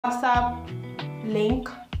WhatsApp link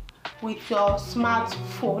with your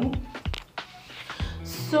smartphone.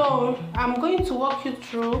 So I'm going to walk you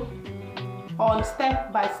through on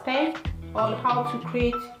step by step on how to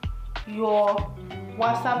create your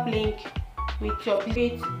WhatsApp link with your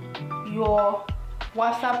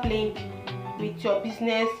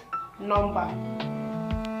business number.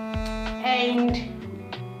 And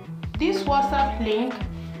this WhatsApp link,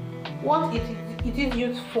 what it is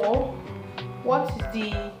used for, what is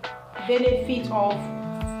the benefit of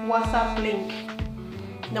WhatsApp link?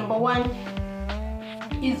 Number one,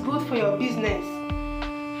 it's good for your business.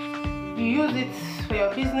 You use it for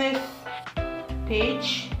your business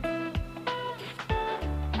page.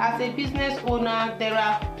 As a business owner, there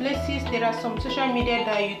are some social media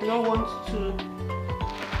that you do not want to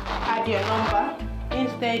add your number.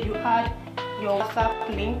 Instead, you add your WhatsApp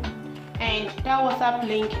link, and that WhatsApp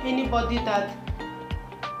link, anybody that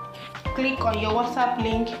click on your WhatsApp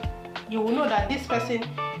link, you will know that this person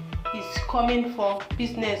is coming for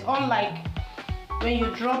business. Unlike when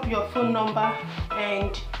you drop your phone number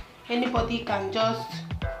and anybody can just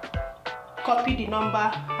copy the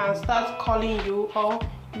number and start calling you, or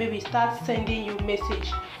maybe start sending you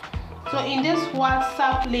message. So in this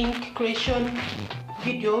WhatsApp link creation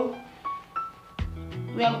video,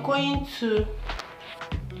 we are going to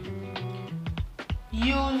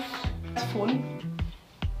use phone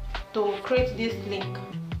to create this link.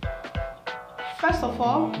 First of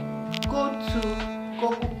all, go to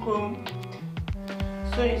Google Chrome.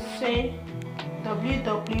 So you say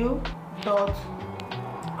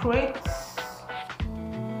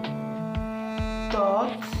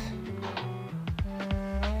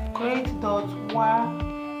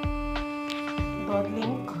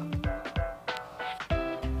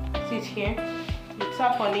Sit here, you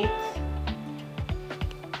tap on it.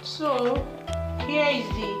 So here is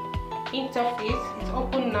the interface. It's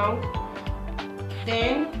open now.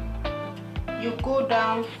 Then you go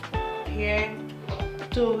down here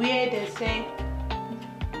to where they say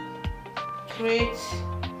create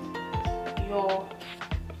your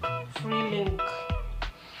free link.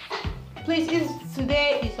 Please, if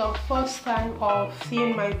today is your first time of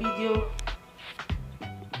seeing my video,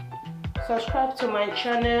 subscribe to my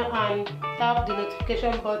channel and tap the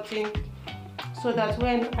notification button so that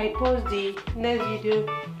when I post the next video,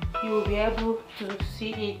 you will be able to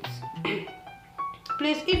see it.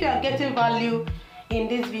 Please, if you are getting value in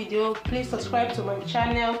this video, please subscribe to my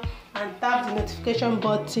channel and tap the notification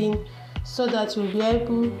button so that you'll be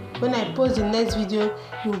able, when I post the next video,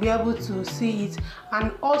 you'll be able to see it.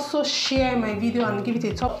 And also share my video and give it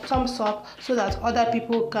a thumbs up so that other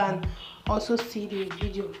people can also see the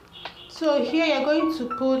video. So here you're going to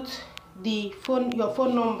put your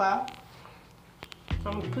phone number.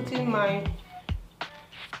 I'm putting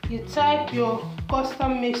you type your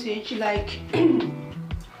custom message, like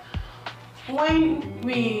when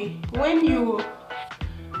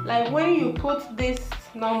you put this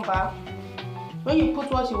number, when you put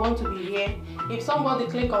what you want to be here, if somebody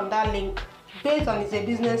click on that link based on it's a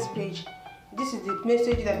business page, this is the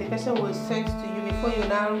message that the person will send to you before you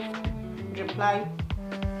now reply.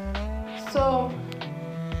 So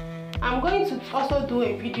I'm going to also do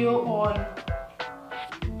a video on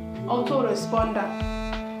autoresponder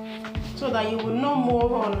so that you will know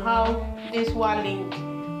more on how this WhatsApp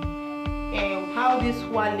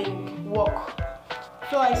link work.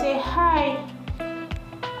 So I say, hi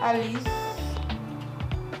Alice,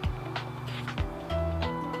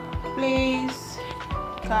 please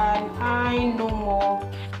can I know more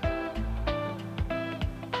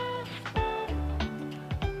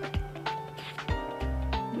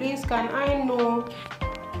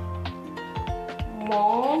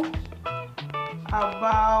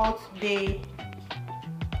about the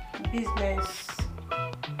business.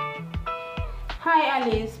 Hi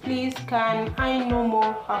Alice, please can I know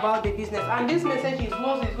more about the business? And this message is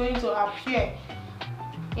what is going to appear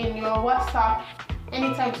in your WhatsApp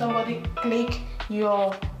anytime somebody click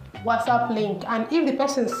your WhatsApp link. And if the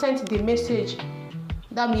person sent the message,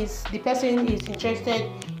 that means the person is interested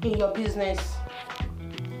in your business.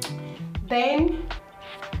 Then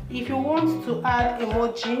if you want to add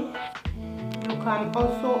emoji, you can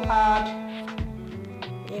also add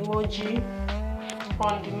emoji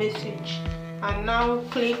on the message. And now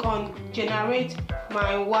click on generate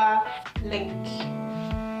my WA link.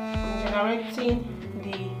 I'm generating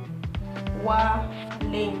the WA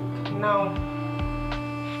link now.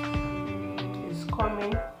 It's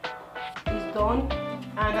coming, it's done.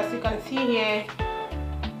 And as you can see here,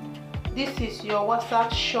 this is your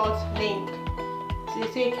WhatsApp short link. So you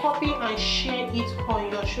say copy and share it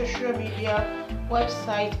on your social media,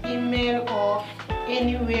 website, email, or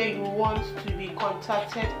anywhere you want to be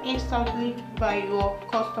contacted instantly by your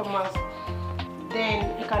customers.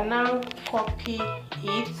 Then I can now copy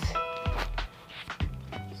it.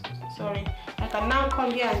 I can now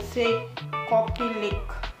come here and say copy link,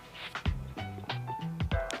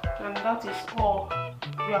 and that is all.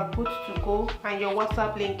 You are good to go, and your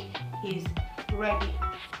WhatsApp link is ready.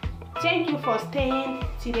 Thank you for staying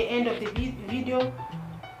till the end of the video.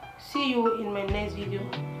 See you in my next video.